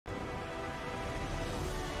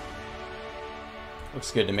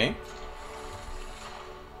Looks good to me.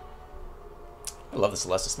 I love the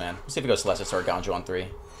Celestis, man. Let's see if we go Celestis or Ganjo on 3.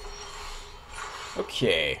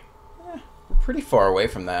 Okay. We're pretty far away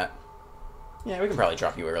from that. Yeah, we can probably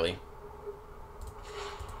drop you early.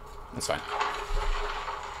 That's fine.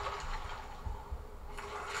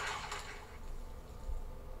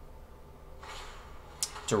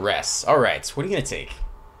 Duress. Alright, what are you going to take?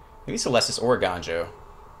 Maybe Celestis or Ganjo.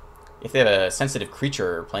 If they have a sensitive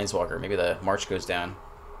creature or planeswalker, maybe the march goes down.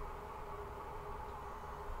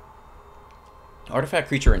 Artifact,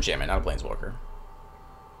 creature, enchantment, not a planeswalker.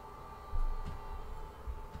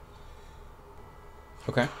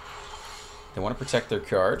 Okay. They want to protect their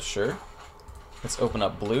card, sure. Let's open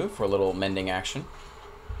up blue for a little mending action.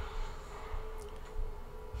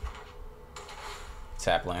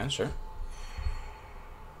 Tap land, sure.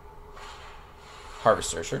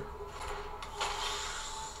 Harvester, sure.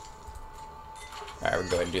 Alright, we can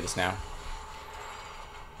go ahead and do this now.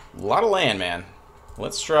 A lot of land, man.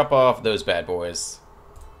 Let's drop off those bad boys.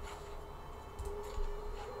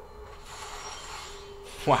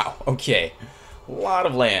 Wow, okay. A lot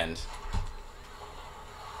of land.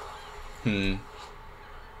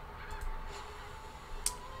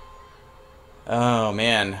 Oh,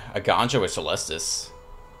 man. A Ganjo with Celestis.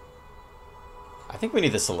 I think we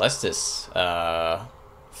need the Celestis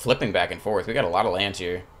flipping back and forth. We got a lot of land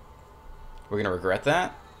here. We're going to regret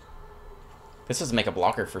that. This doesn't make a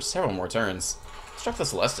blocker for several more turns. Let's drop the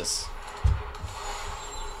Celestis.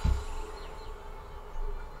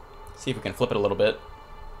 See if we can flip it a little bit.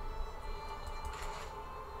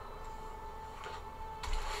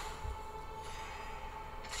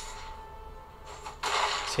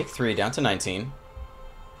 Take 3 down to 19.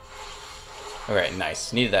 Alright,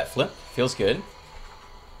 nice. Needed that flip. Feels good.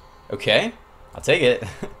 Okay, I'll take it.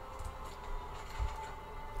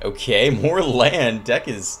 Okay, more land. Deck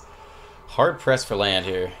is hard pressed for land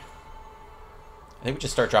here. I think we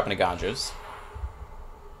just start dropping the Ganjos.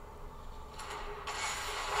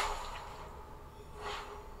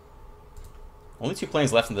 Only 2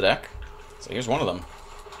 planes left in the deck, so here's one of them.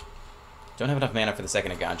 Don't have enough mana for the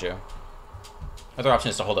second Ganjo. Other option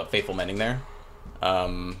is to hold up Faithful Mending there. I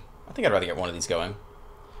think I'd rather get one of these going.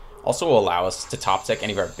 Also will allow us to top deck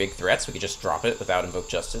any of our big threats. We could just drop it without Invoke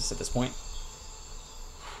Justice at this point.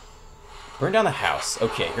 Burn down the house.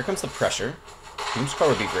 Okay, here comes the pressure. Doomscar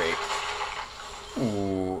would be great.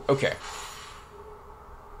 Ooh, okay.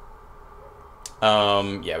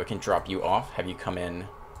 Yeah, we can drop you off, have you come in.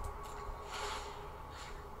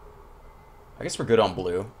 I guess we're good on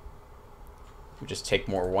blue. We just take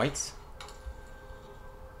more white.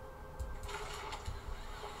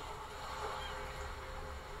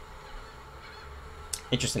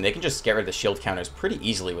 Interesting, they can just get rid of the shield counters pretty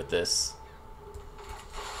easily with this.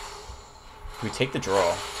 Do we take the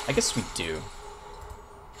draw? I guess we do.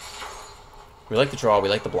 We like the draw, we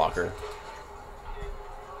like the blocker.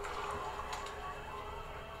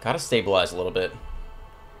 Gotta stabilize a little bit.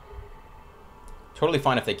 Totally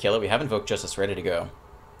fine if they kill it. We have Invoked Justice ready to go.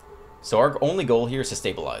 So our only goal here is to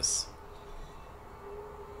stabilize.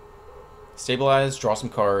 Stabilize, draw some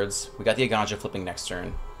cards. We got the Aganja flipping next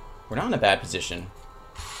turn. We're not in a bad position.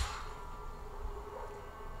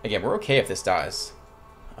 Again, we're okay if this dies.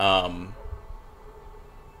 I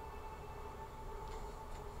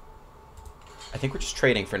think we're just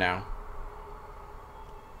trading for now.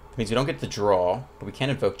 That means we don't get the draw, but we can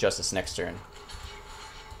Invoke Justice next turn.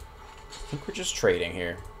 I think we're just trading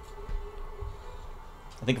here.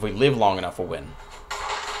 I think if we live long enough, we'll win.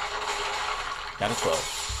 Down to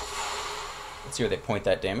 12. Let's see where they point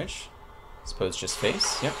that damage. Suppose just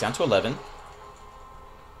face. Yep, down to 11.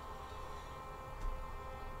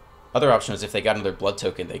 Other option is if they got another blood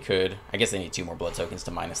token, they could. I guess they need 2 more blood tokens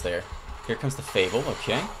to minus there. Here comes the Fable,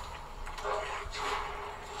 okay.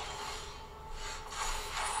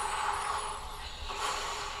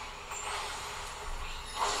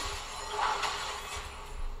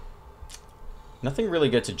 Nothing really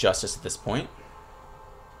good to Justice at this point.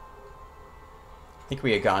 I think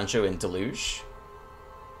we Aganjo in Deluge.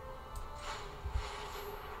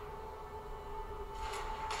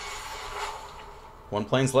 One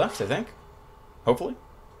plane's left, I think. Hopefully.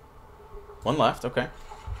 One left, okay.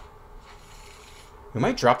 We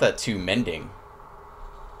might drop that to Mending.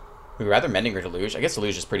 We'd rather Mending or Deluge. I guess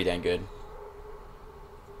Deluge is pretty dang good.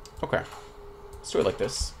 Okay. Let's do it like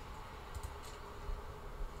this.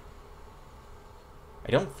 I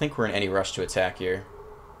don't think we're in any rush to attack here.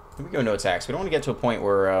 Here we go, no attacks. We don't want to get to a point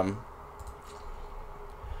where,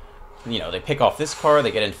 you know, they pick off this card,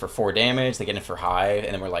 they get in for 4 damage, they get in for high,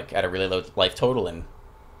 and then we're like at a really low life total and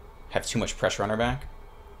have too much pressure on our back.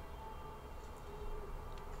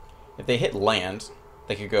 If they hit land,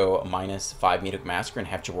 They could go -5 Meathook Massacre and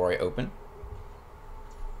have Jawari open.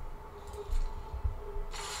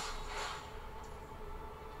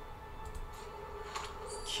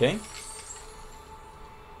 Okay.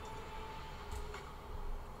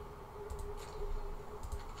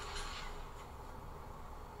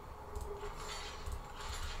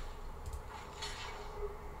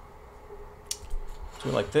 Do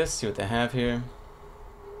it like this, see what they have here.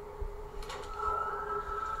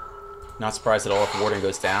 Not surprised at all if Warden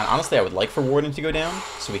goes down. Honestly, I would like for Warden to go down,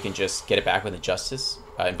 so we can just get it back with a Justice,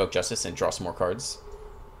 Invoke Justice, and draw some more cards.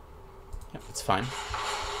 Yep, it's fine.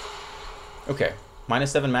 Okay,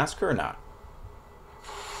 -7 Massacre or not?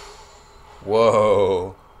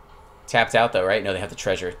 Whoa. Tapped out though, right? No, they have the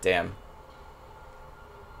treasure. Damn.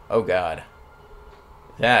 Oh god.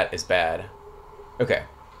 That is bad. Okay.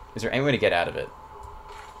 Is there any way to get out of it?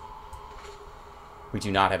 We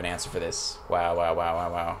do not have an answer for this. Wow, wow, wow,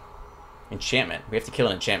 wow, wow. Enchantment. We have to kill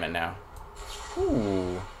an enchantment now.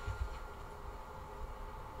 Ooh.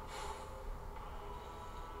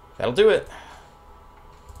 That'll do it.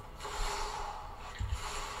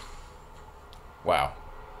 Wow.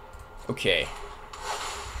 Okay.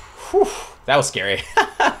 Whew. That was scary.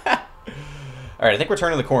 Alright, I think we're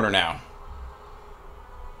turning the corner now.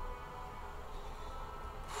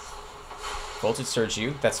 Voltage Surge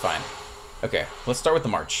you. That's fine. Okay, let's start with the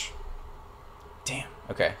March. Damn.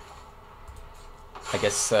 Okay. I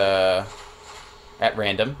guess, at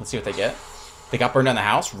random. Let's see what they get. They got burned down the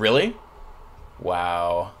house? Really?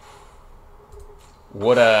 Wow.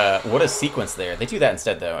 What a sequence there. They do that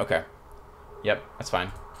instead, though. Okay. Yep, that's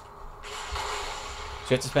fine. So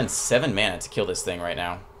you have to spend 7 mana to kill this thing right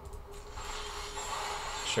now.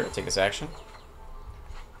 Sure, take this action.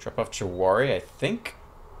 Drop off Jawari, I think.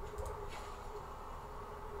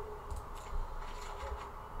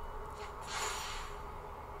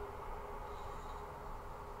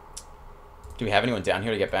 Do we have anyone down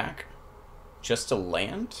here to get back? Just a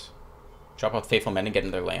land? Drop off Faithful Men and get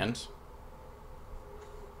another land.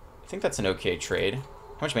 I think that's an okay trade.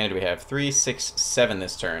 How much mana do we have? 3, 6, 7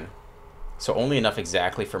 this turn. So only enough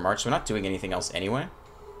exactly for March. So we're not doing anything else anyway.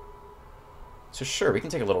 So sure, we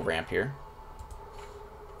can take a little ramp here.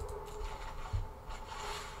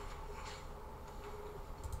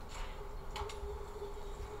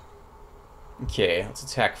 Okay, let's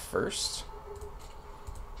attack first.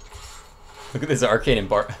 Look at this Arcane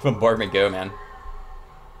Bombardment go, man.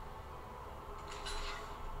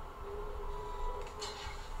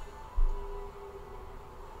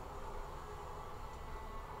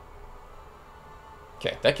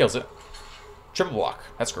 Okay, that kills it. Triple block.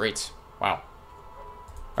 That's great. Wow.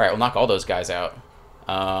 Alright, we'll knock all those guys out.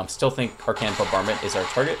 Still think Arcane Bombardment is our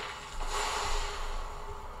target.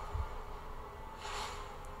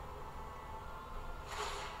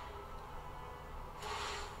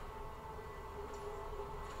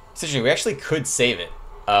 We actually could save it.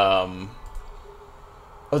 Oh,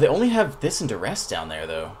 they only have this in duress down there,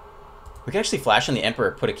 though. We could actually flash on the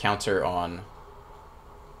Emperor, put a counter on...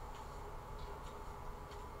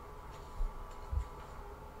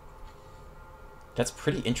 That's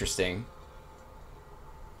pretty interesting.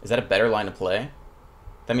 Is that a better line of play?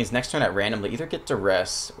 That means next turn at random, they either get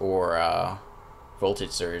duress or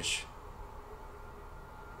Voltage Surge.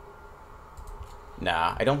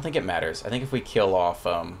 Nah, I don't think it matters. I think if we kill off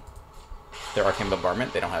their Arcane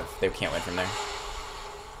Bombardment, they can't win from there.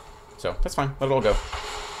 So that's fine. Let it all go.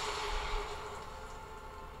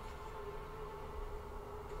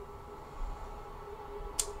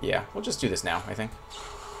 Yeah, we'll just do this now, I think.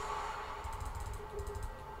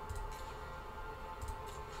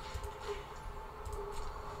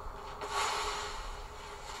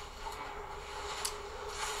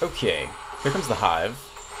 Okay, here comes the Hive.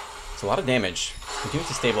 It's a lot of damage. We do need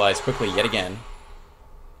to stabilize quickly yet again.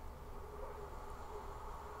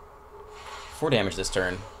 4 damage this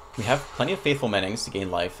turn. We have plenty of Faithful Menings to gain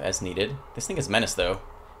life as needed. This thing is Menace, though.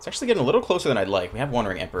 It's actually getting a little closer than I'd like. We have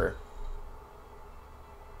Wandering Emperor.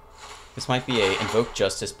 This might be a Invoke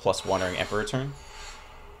Justice plus Wandering Emperor turn.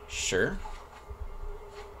 Sure.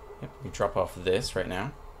 Yep, we drop off this right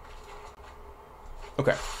now.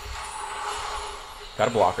 Okay. Got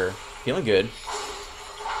a blocker. Feeling good.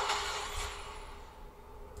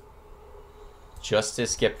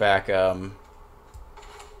 Justice, get back the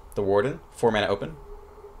Warden. 4 mana open.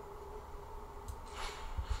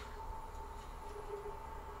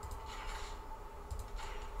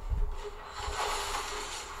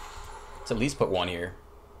 Let's at least put 1 here.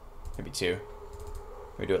 Maybe 2.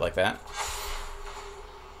 We do it like that.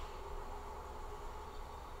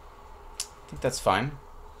 I think that's fine.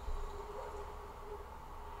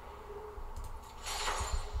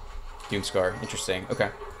 Doomscar. Interesting. Okay.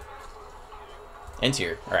 End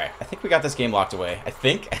tier. Alright. I think we got this game locked away. I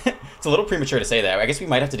think. It's a little premature to say that. I guess we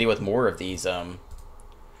might have to deal with more of these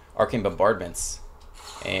Arcane Bombardments.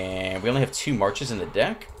 And we only have 2 marches in the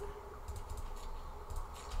deck.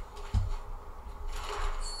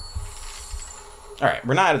 Alright,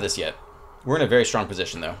 we're not out of this yet. We're in a very strong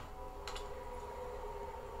position, though.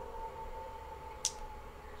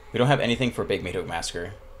 We don't have anything for Big Meathook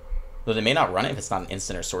Massacre. Though they may not run it if it's not an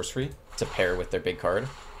instant or sorcery to pair with their big card.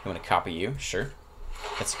 They want to copy you, sure.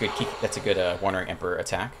 That's a good key, that's a good Wandering Emperor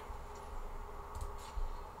attack.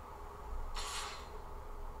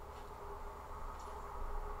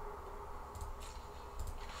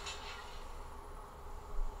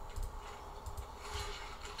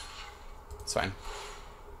 It's fine.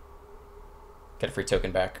 Get a free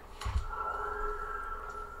token back.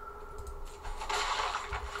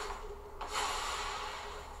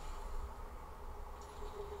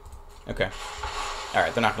 Okay.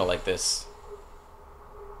 Alright, they're not gonna like this.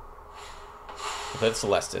 But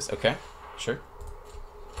Celestis, okay. Sure. Is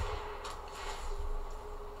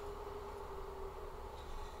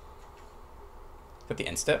that the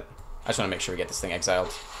end step? I just want to make sure we get this thing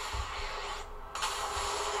exiled.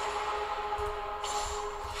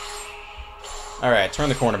 Alright, turn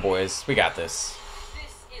the corner, boys. We got this.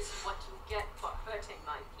 This is what you get for hurting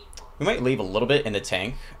my people. We might leave a little bit in the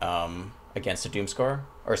tank against a Doomscar.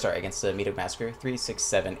 Or, sorry, against the Meathook Massacre. 3, 6,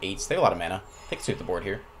 7, 8. So they have a lot of mana. They can sweep the board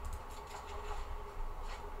here.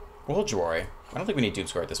 We'll hold Jawari. I don't think we need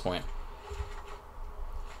Doomscar at this point.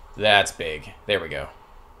 That's big. There we go.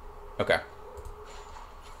 Okay.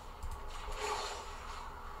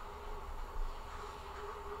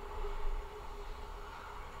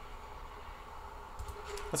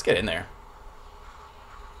 Let's get in there.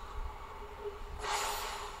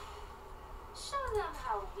 Show them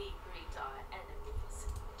how we greet our enemies.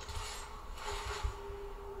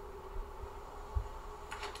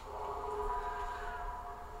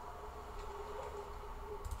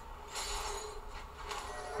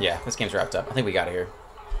 Yeah, this game's wrapped up. I think we got it here.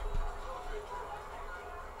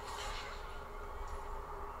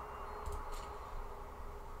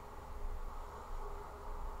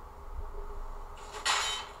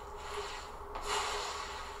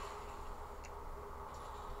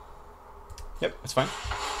 Yep, that's fine.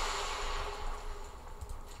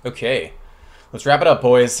 Okay, let's wrap it up,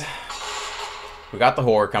 boys. We got the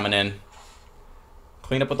horror coming in.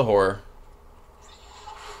 Clean up with the horror.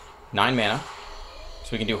 9 mana.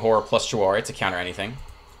 So we can do horror plus Jawari to counter anything.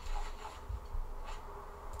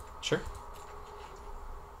 Sure.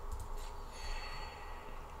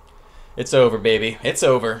 It's over, baby. It's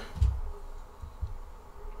over.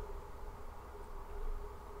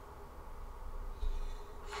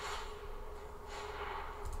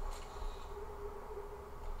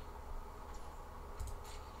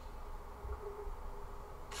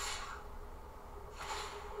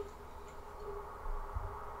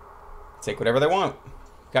 Take whatever they want.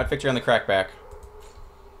 Got victory on the crackback.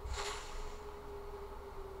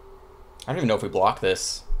 I don't even know if we block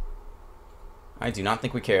this. I do not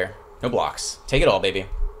think we care. No blocks. Take it all, baby.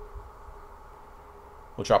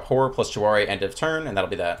 We'll drop horror plus Jawari end of turn, and that'll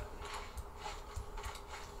be that.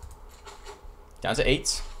 Down to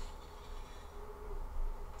 8.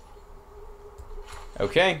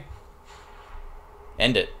 Okay.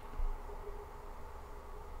 End it.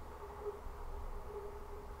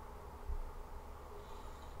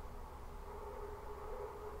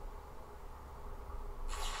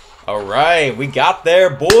 All right, we got there,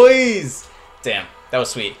 boys. Damn, that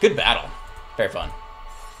was sweet. Good battle. Very fun.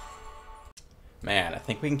 Man, I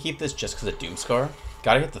think we can keep this just because of Doomscar.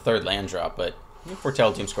 Gotta hit the 3rd land drop, but we can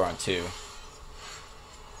foretell Doomscar on 2.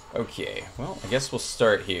 Okay, well, I guess we'll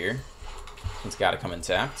start here. It's gotta come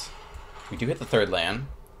intact. We do hit the 3rd land.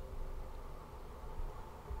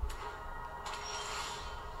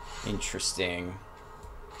 Interesting.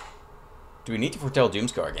 Do we need to foretell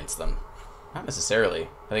Doomscar against them? Not necessarily.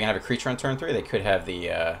 Are they going to have a creature on turn 3? They could have the,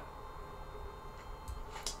 Let's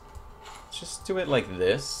just do it like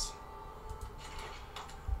this.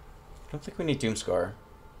 I don't think we need Doomscar.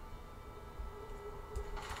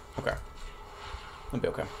 Okay. That'll be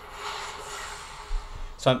okay.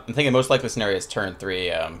 So I'm thinking most likely scenario is turn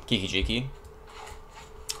 3, Kiki Jiki.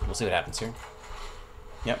 We'll see what happens here.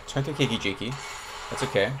 Yep, turn 3 Kiki Jiki. That's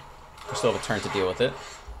okay. We still have a turn to deal with it.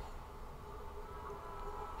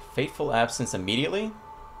 Fateful Absence immediately.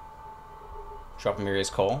 Drop Amiria's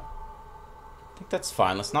Call. I think that's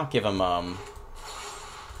fine. Let's not give him an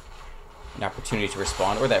opportunity to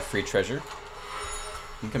respond, or that free treasure.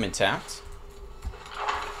 Income intact.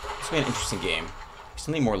 This will be an interesting game. Just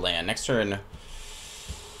need more land. Next turn,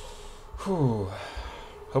 Whew.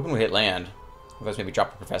 Hoping we hit land. Otherwise maybe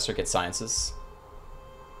drop a professor, get sciences.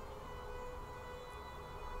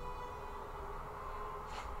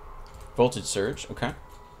 Voltage surge, okay.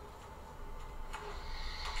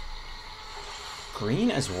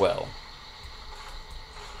 Green as well.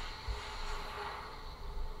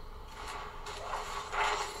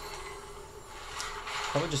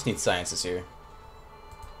 Probably just need sciences here.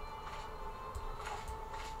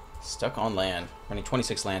 Stuck on land. Running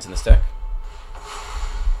 26 lands in this deck.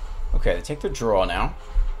 Okay, they take their draw now.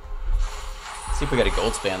 Let's see if we got a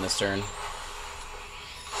gold span this turn.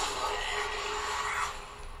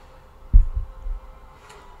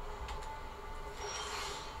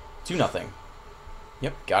 Do nothing.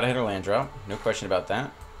 Yep, gotta hit our land drop. No question about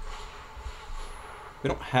that. We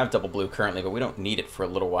don't have double blue currently, but we don't need it for a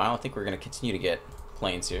little while. I think we're going to continue to get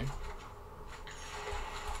planes here.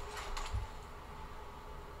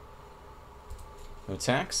 No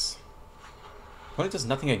attacks. Opponent does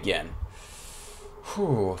nothing again.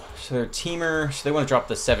 Whew. So they're teamer. So they want to drop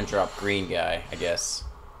the 7-drop green guy, I guess.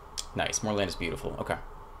 Nice. More land is beautiful. Okay.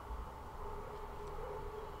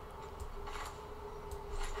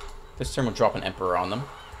 This turn we'll drop an Emperor on them.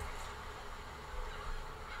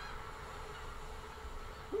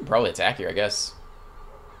 Probably attack here, I guess.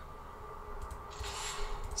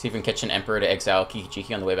 See if we can catch an Emperor to exile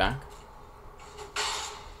Kiki-Jiki on the way back.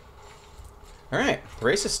 Alright, the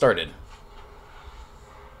race has started.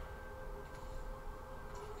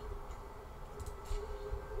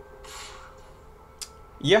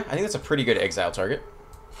 Yeah, I think that's a pretty good exile target.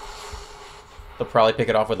 They'll probably pick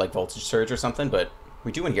it off with like Voltage Surge or something, but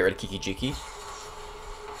we do want to get rid of Kiki-Jiki.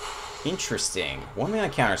 Interesting. 1-mana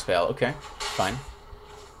counterspell. Okay, fine.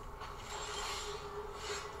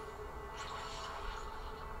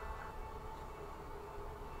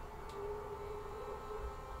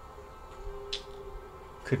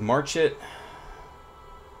 Could march it. I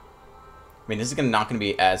mean, this is not going to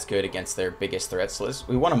be as good against their biggest threats. So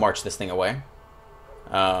we want to march this thing away.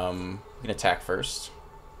 We can attack first.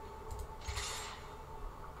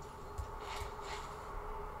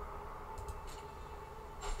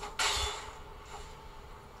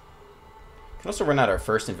 Can also run out our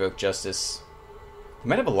first Invoke Justice. We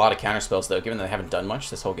might have a lot of counterspells though, given that they haven't done much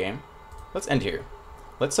this whole game. Let's end here.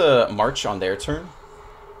 Let's march on their turn.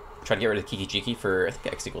 Try to get rid of Kiki-Jiki for, I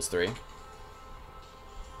think, X equals 3.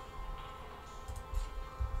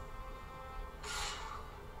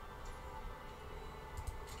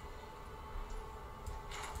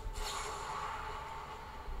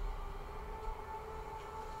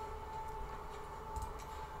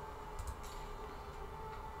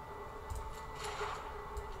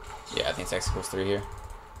 Yeah, I think it's X equals 3 here.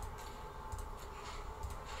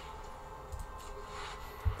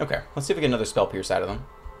 Okay, let's see if we get another Spell Pierce out of them.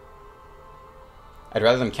 I'd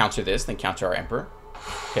rather them counter this than counter our Emperor.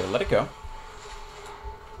 Okay, let it go.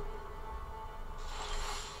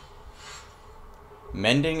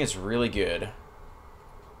 Mending is really good.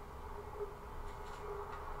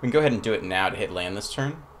 We can go ahead and do it now to hit land this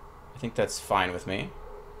turn. I think that's fine with me.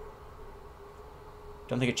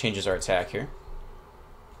 Don't think it changes our attack here.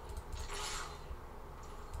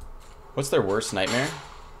 What's their worst nightmare?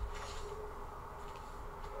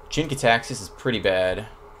 Jin-Gitaxias is pretty bad.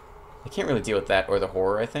 I can't really deal with that or the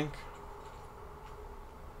horror, I think.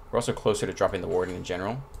 We're also closer to dropping the Warden in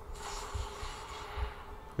general.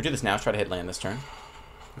 We do this now, try to hit land this turn.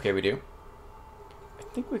 Okay, we do. I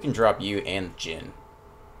think we can drop you and Jin.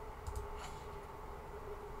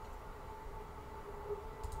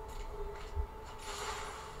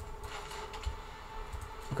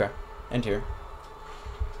 Okay, end here.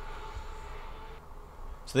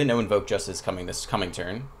 So they know Invoke Justice is coming this coming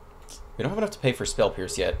turn. We don't have enough to pay for Spell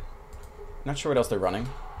Pierce yet. Not sure what else they're running.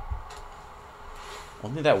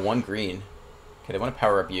 Only that one green. Okay, they want to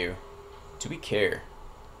power up you. Do we care?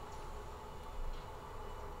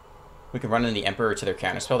 We can run in the Emperor to their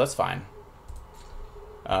counterspell. That's fine.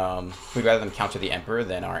 We'd rather them counter the Emperor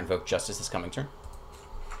than our Invoke Justice this coming turn.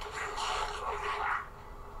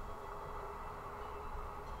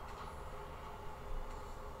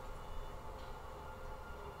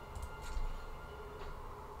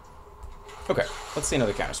 Okay, let's see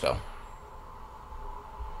another counterspell.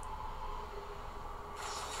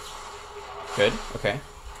 Good, okay.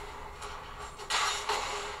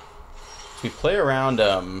 Do we play around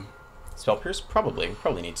Spell Pierce? Probably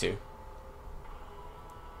need to.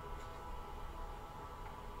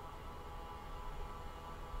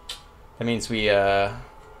 That means we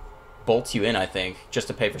bolt you in, I think, just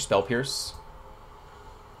to pay for Spell Pierce.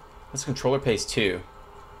 This controller pays 2.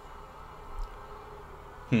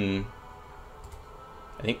 I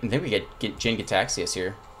think we get Jin-Gitaxias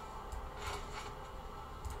here.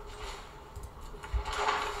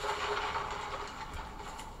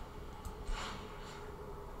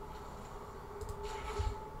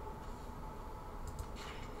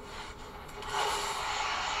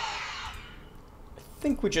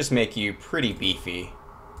 think we just make you pretty beefy.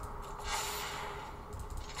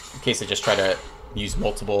 In case I just try to use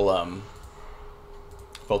multiple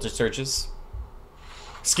voltage surges.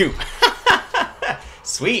 Scoop!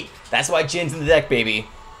 Sweet! That's why Jin's in the deck, baby.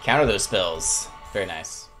 Counter those spells. Very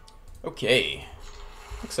nice. Okay.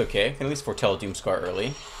 Looks okay. Can at least foretell Doomscar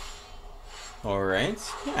early. Alright.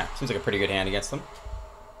 Yeah, seems like a pretty good hand against them.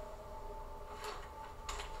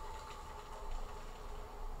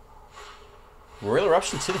 Royal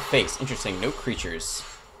Eruption to the face. Interesting. No creatures.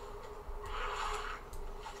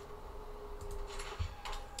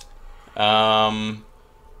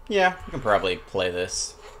 Yeah, we can probably play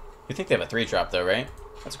this. You think they have a 3-drop though, right?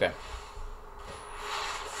 That's okay.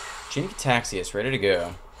 Jin Cataxius, ready to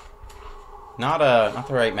go. Not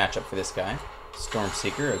the right matchup for this guy.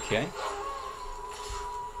 Stormseeker, okay.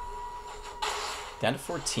 Down to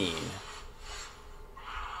 14.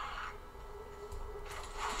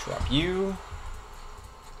 Drop you.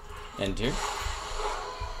 Enter.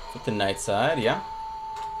 With the night side, yeah.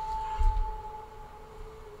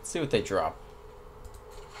 Let's see what they drop.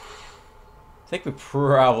 I think we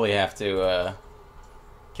probably have to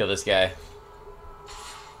kill this guy.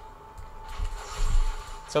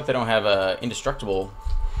 Let's hope they don't have a indestructible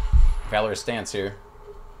Valorous stance here.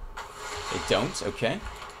 They don't, okay.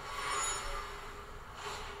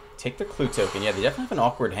 Take the clue token. Yeah, they definitely have an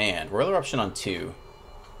awkward hand. Royal Eruption on 2.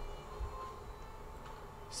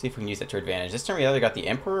 See if we can use that to advantage. This turn we either got the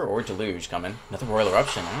Emperor or Deluge coming. Another Royal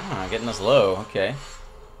Eruption. Ah, getting us low. Okay.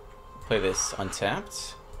 Play this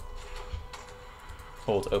untapped.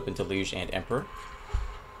 Hold open Deluge and Emperor.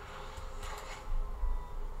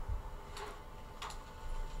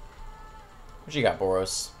 What you got,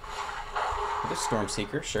 Boros? With a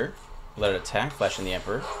Stormseeker, sure. Let it attack, flash in the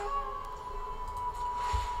Emperor.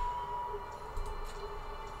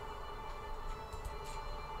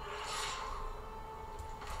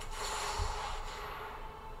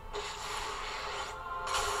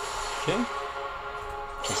 Okay.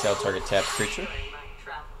 Takes out target tapped creature.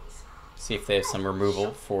 See if they have some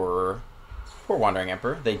removal for Wandering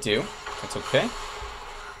Emperor. They do. That's okay.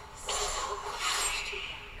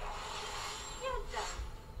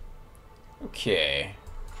 Okay.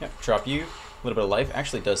 Yep, drop you. A little bit of life.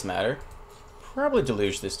 Actually does matter. Probably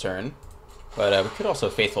Deluge this turn. But we could also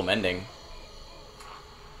Faithful Mending.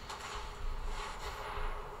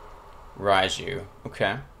 Raiju.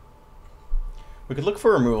 Okay. We could look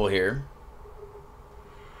for removal here.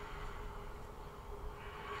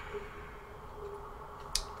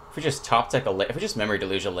 If we just top deck if we just Memory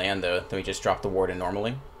Deluge a land though, then we just drop the Warden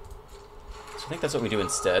normally. So I think that's what we do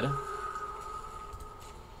instead. I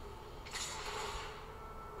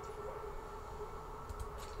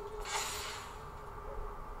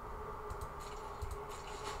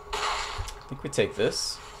think we take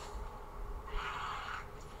this.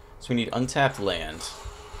 So we need untapped land.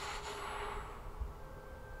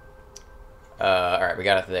 Alright, we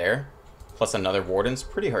got it there. Plus another Warden's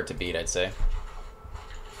pretty hard to beat, I'd say.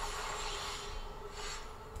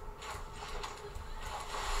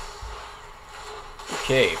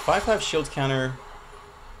 Okay, 5/5 shield counter.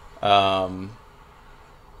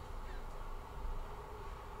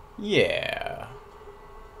 Yeah.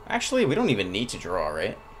 Actually, we don't even need to draw,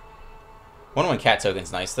 right? 1/1 cat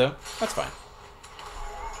token's nice, though. That's fine.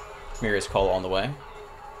 Mirror's Call on the way.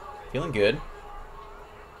 Feeling good.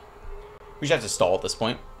 We just have to stall at this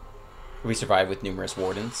point. We survive with numerous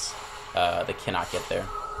Wardens. They cannot get there.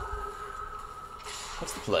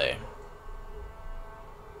 What's the play?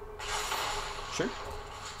 Sure.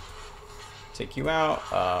 Take you out.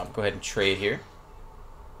 Go ahead and trade here.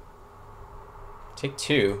 Take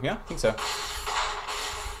 2. Yeah, I think so.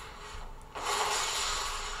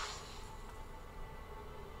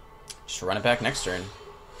 Just run it back next turn.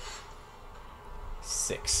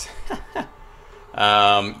 6.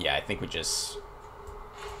 Yeah, I think we just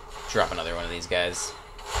drop another one of these guys.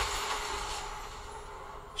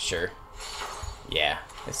 Sure. Yeah,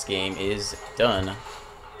 this game is done.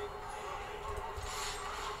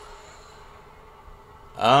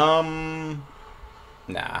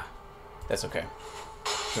 Nah. That's okay.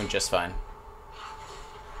 Doing just fine.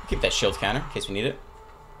 Keep that shield counter in case we need it.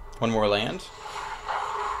 One more land.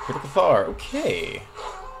 Critical Far. Okay.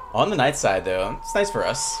 On the night side, though, it's nice for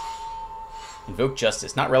us. Invoke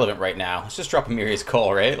Justice. Not relevant right now. Let's just drop a Mirror's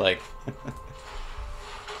Call, right? Like...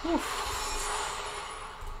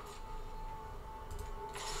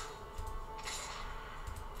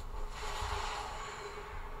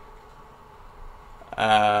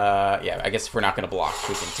 yeah, I guess if we're not going to block,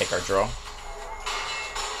 we can take our draw.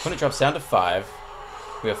 Opponent drops down to 5.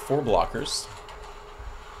 We have 4 blockers.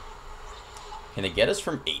 Can they get us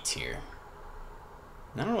from 8 here?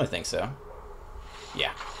 I don't really think so.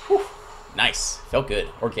 Yeah. Whew. Nice. Felt good.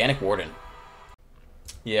 Organic Warden.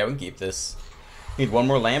 Yeah, we can keep this. Need one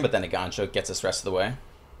more land, but then a Gancho gets us the rest of the way.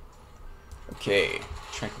 Okay.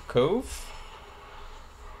 Tranquil Cove.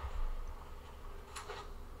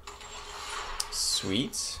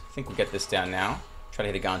 Sweet. I think we'll get this down now. Try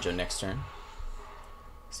to hit a Gancho next turn.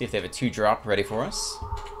 See if they have a 2-drop ready for us.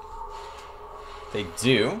 They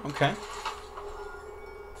do. Okay.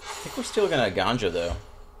 I think we're still gonna Ganjo though.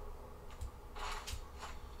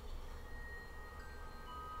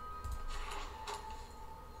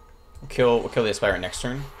 We'll kill the Aspirant next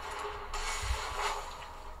turn.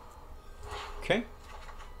 Okay.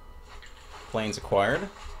 Planes acquired.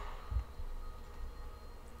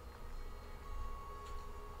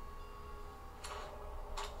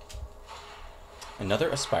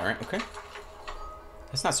 Another Aspirant. Okay.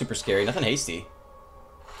 That's not super scary. Nothing hasty.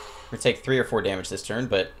 We're gonna take 3 or 4 damage this turn,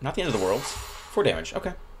 but not the end of the world. 4 damage.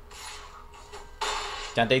 Okay.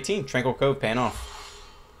 Down to 18. Tranquil Cove paying off.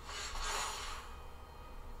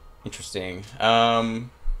 Interesting. Yeah,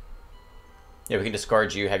 we can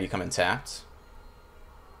discard you, have you come in tapped.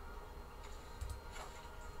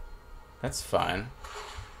 That's fine.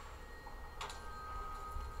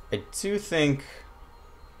 I do think...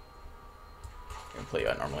 I'm gonna play you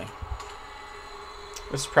out normally.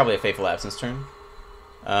 This is probably a Fateful Absence turn.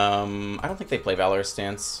 I don't think they play Valorous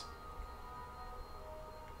Stance.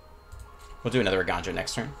 We'll do another Aganjo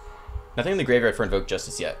next turn. Nothing in the graveyard for Invoke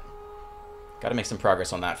Justice yet. Gotta make some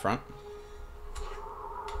progress on that front.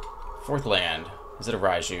 4th land. Is it a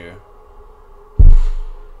Raiju?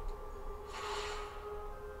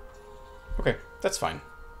 Okay, that's fine.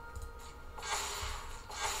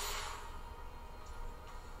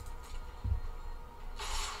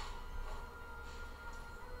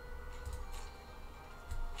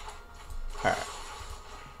 Alright.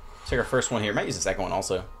 Take our first one here. Might use the second one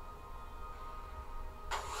also.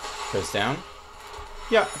 Goes down.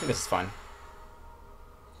 Yeah, I think this is fine.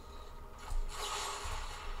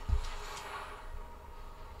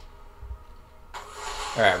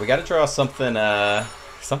 Alright, we gotta draw something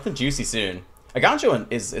something juicy soon. Aganjo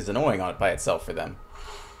is annoying on it by itself for them.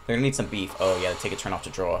 They're gonna need some beef. Oh yeah, take a turn off to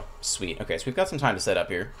draw. Sweet. Okay, so we've got some time to set up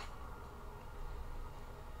here.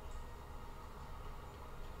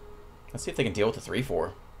 Let's see if they can deal with the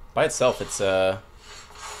 3-4. By itself, it's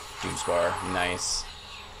Doomscar. Nice.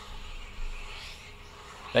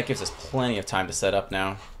 That gives us plenty of time to set up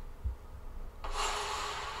now.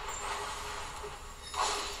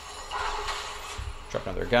 Drop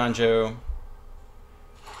another Ganjo.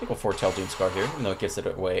 I think we'll foretell Doomscar here, even though it gives it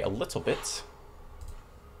away a little bit.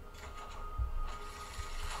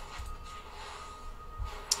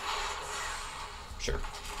 Sure.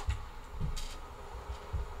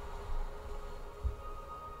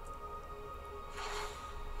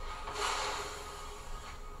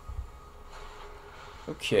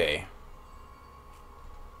 Okay.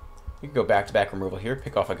 We can go back-to-back removal here,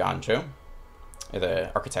 pick off a Ganjo. Or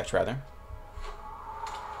the Architect, rather.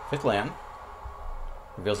 5th land.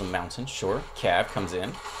 Reveals a mountain, sure. Cav comes in.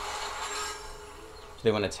 Do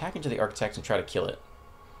they want to attack into the Architect and try to kill it?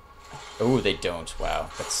 Oh, they don't. Wow,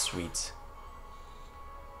 that's sweet.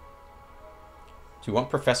 Do you want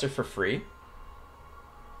Professor for free?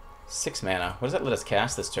 6 mana. What does that let us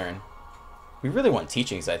cast this turn? We really want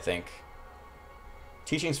Teachings, I think.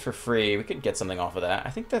 Teachings for free. We could get something off of that. I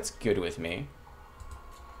think that's good with me.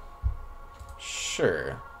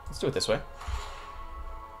 Sure. Let's do it this way.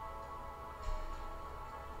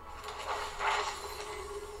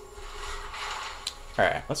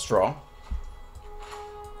 Alright, let's draw.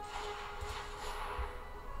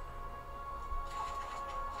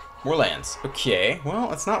 More lands. Okay, well,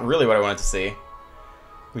 that's not really what I wanted to see.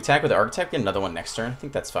 We attack with the Architect, get another one next turn. I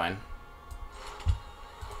think that's fine.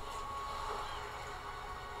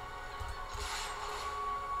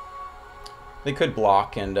 They could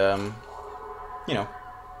block and, you know,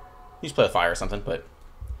 use Play with Fire or something, but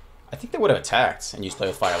I think they would have attacked and used Play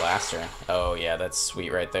with Fire last turn. Oh, yeah, that's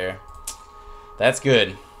sweet right there. That's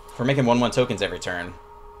good. We're making 1/1 tokens every turn.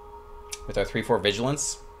 With our 3/4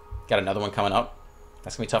 Vigilance, got another one coming up.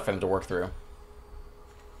 That's going to be tough for them to work through.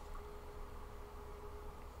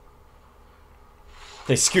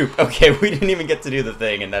 They scoop. Okay, we didn't even get to do the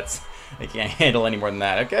thing, and that's... I can't handle any more than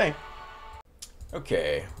that. Okay.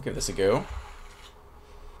 Okay, we'll give this a go.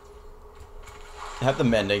 I have the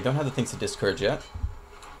Mending. Don't have the things to discourage yet.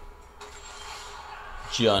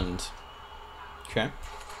 Jund. Okay.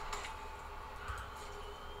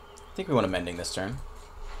 I think we want a Mending this turn.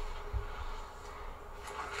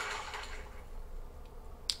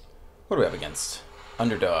 What do we have against?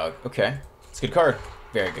 Underdog. Okay. It's a good card.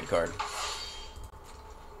 Very good card.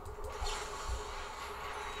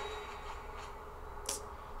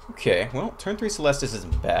 Okay, well, turn 3 Celestis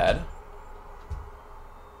isn't bad.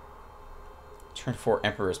 Turn 4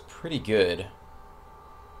 Emperor is pretty good.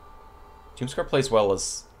 Doomscar plays well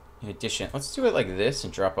as an addition. Let's do it like this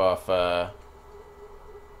and drop off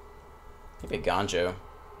maybe a Ganjo.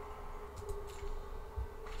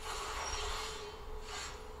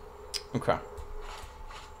 Okay.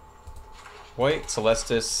 White,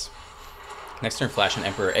 Celestis. Next turn, Flash and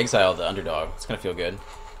Emperor. Exile the underdog. It's going to feel good.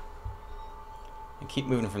 And keep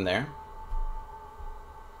moving from there.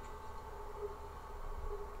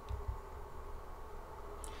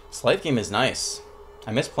 This life game is nice.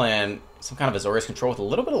 I miss playing some kind of Azorius control with a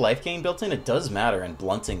little bit of life gain built in. It does matter in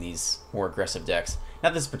blunting these more aggressive decks. Not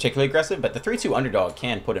that this is particularly aggressive, but the 3-2 underdog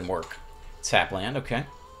can put in work. Tap land, okay.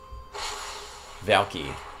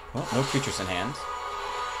 Valky. Well, no creatures in hand.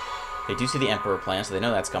 They do see the Emperor plan, so they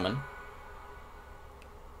know that's coming.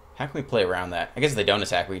 How can we play around that? I guess if they don't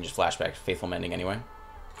attack, we can just flashback Faithful Mending anyway.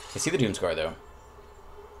 They see the Doomscar, though.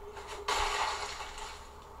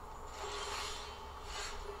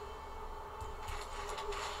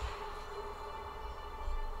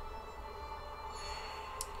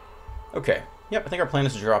 Okay. Yep, I think our plan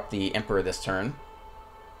is to drop the Emperor this turn.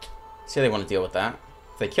 See how they want to deal with that.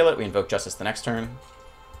 If they kill it, we invoke Justice the next turn.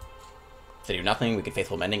 If they do nothing, we could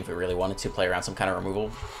Faithful Mending if we really wanted to play around some kind of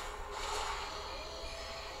removal.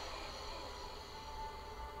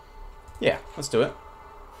 Yeah, let's do it.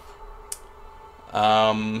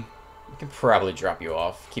 We can probably drop you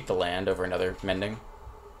off. Keep the land over another Mending.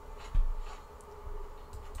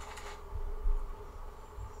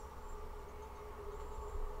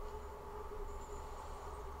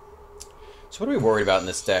 So what are we worried about in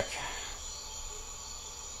this deck?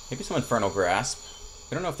 Maybe some Infernal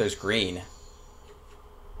Grasp. We don't know if there's green.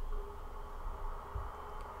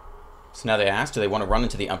 So now they ask, do they want to run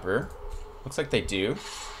into the Emperor? Looks like they do.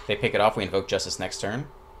 They pick it off, we invoke Justice next turn.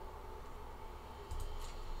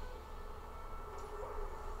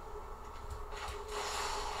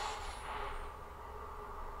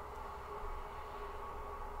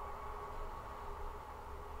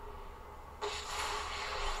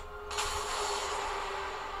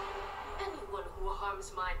 Anyone who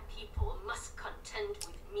harms my people must contend with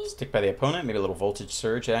me. Stick by the opponent, maybe a little Voltage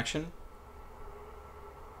Surge action.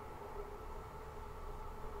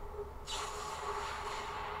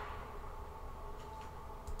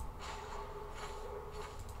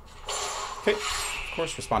 Okay, of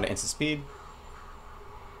course, respond to instant speed.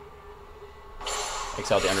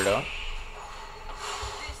 Exile the underdog.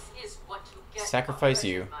 This is what you get. Sacrifice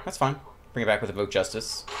you. That's fine. Bring it back with Evoke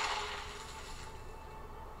Justice.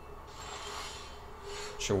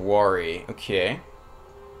 Jawari. Okay.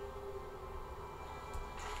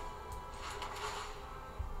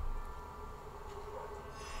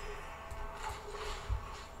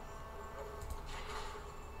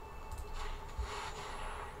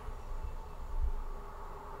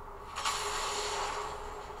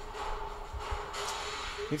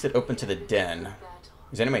 Leaves it open to the den.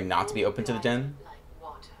 Is any way not to be open to the den?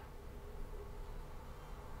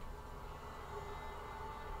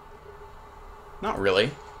 Not really.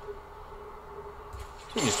 So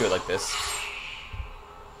we can just do it like this.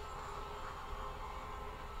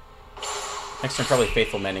 Next turn, probably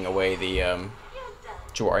Faithful Mending away the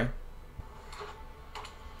Jawari.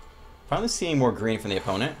 Finally seeing more green from the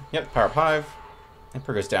opponent. Yep, Power Up Hive.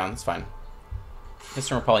 Emperor goes down, that's fine. This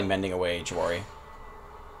turn we're probably Mending away Jawari.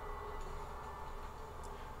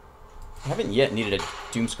 I haven't yet needed a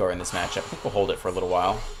Doomscar in this matchup. I think we'll hold it for a little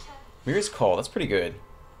while. Mirror's Call, that's pretty good.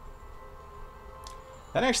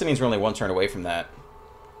 That actually means we're only one turn away from that.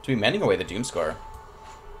 To be Mending away the Doomscar.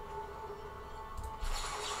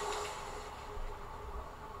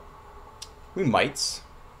 We might.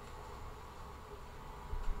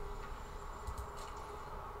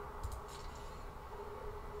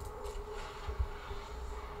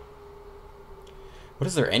 What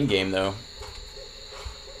is their endgame, though?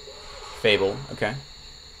 Fable, okay.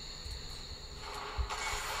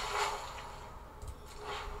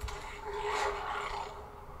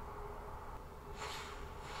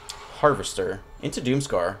 Harvester. Into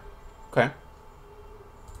Doomscar. Okay.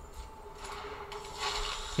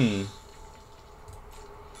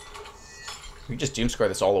 We just Doomscar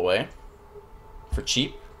this all away. For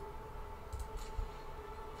cheap.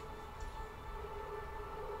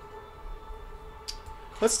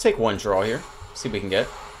 Let's take one draw here. See what we can get.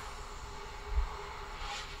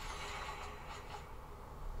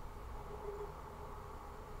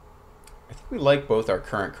 I think we like both our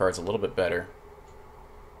current cards a little bit better.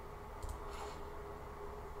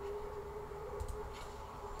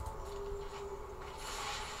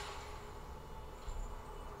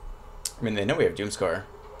 I mean, they know we have Doomscar.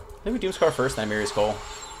 I think we Doomscar first, then Mirror's Call.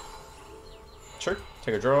 Sure,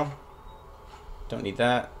 take a draw. Don't need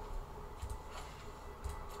that.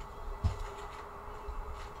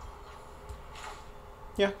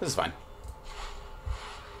 Yeah, this is fine.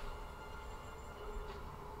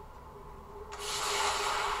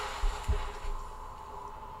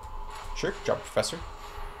 Sure, drop Professor.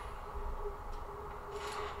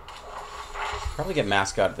 Probably get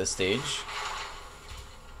Mascot at this stage.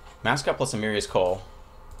 Mascot plus a Mirror's Call.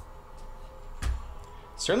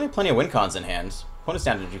 Certainly plenty of win cons in hand. Opponent's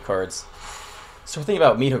down to 2 cards. So we're thinking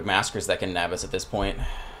about Meathook Maskers that can nab us at this point.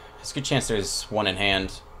 There's a good chance there's one in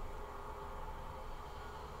hand.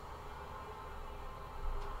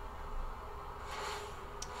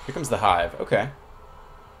 Here comes the Hive. Okay.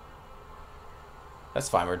 That's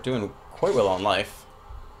fine. We're doing quite well on life.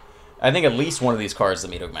 I think at least one of these cards is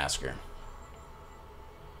the Meathook Massacre.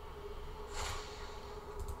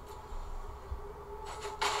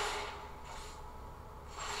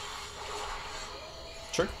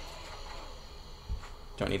 Sure.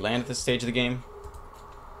 Don't need land at this stage of the game.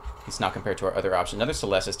 It's not compared to our other option. Another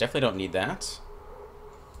Celestis. Definitely don't need that.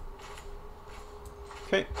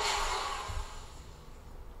 Okay.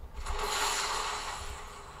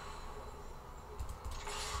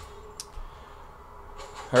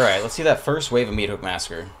 Alright, let's see that first wave of Meathook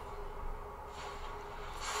Massacre.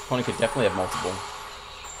 Opponent could definitely have multiple.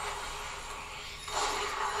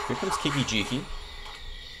 Here comes Kiki Jiki.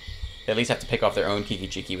 They at least have to pick off their own Kiki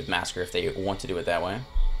Jiki with Massacre if they want to do it that way.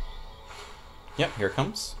 Yep, here it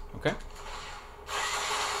comes. Okay.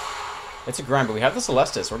 It's a grind, but we have the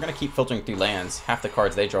Celestis. We're going to keep filtering through lands. Half the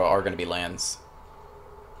cards they draw are going to be lands.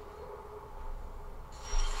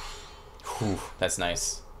 Whew, that's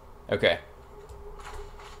nice. Okay.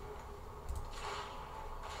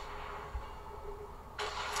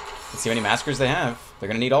 Let's see how many Massacres they have. They're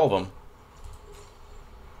going to need all of them.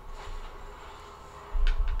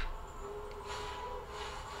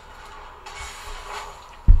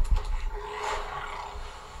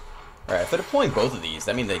 Alright, if they're deploying both of these,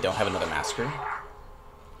 that means they don't have another Massacre.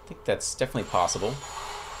 I think that's definitely possible.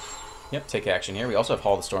 Yep, take action here. We also have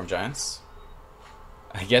Hall of the Storm Giants.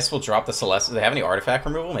 I guess we'll drop the Celestis. Do they have any artifact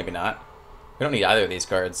removal? Maybe not. We don't need either of these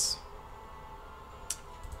cards.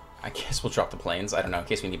 I guess we'll drop the Plains. I don't know, in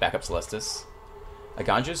case we need backup Celestis.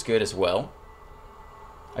 Aganja's good as well.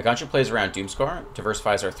 Aganja plays around Doomscar.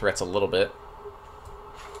 Diversifies our threats a little bit.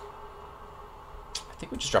 I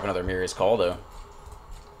think we just drop another Mirror's Call, though.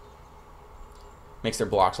 Makes their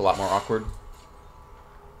blocks a lot more awkward.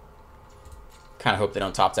 Kind of hope they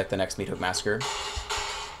don't top deck the next Meathook Massacre.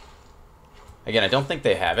 Again, I don't think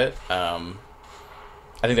they have it. I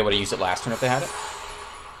think they would have used it last turn if they had it.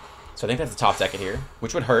 So I think they have to top deck it here,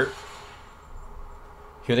 which would hurt.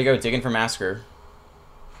 Here they go, digging for Massacre.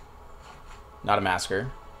 Not a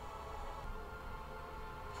Massacre.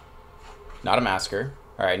 Not a Massacre.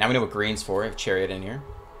 Alright, now we know what green's for. We have Chariot in here.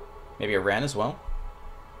 Maybe a Wren as well.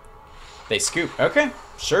 They scoop. Okay,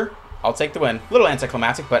 sure. I'll take the win. A little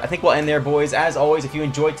anticlimactic, but I think we'll end there, boys. As always, if you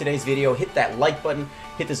enjoyed today's video, hit that like button,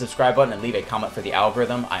 hit the subscribe button, and leave a comment for the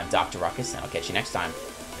algorithm. I am Dr. Ruckus, and I'll catch you next time.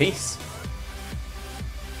 Peace.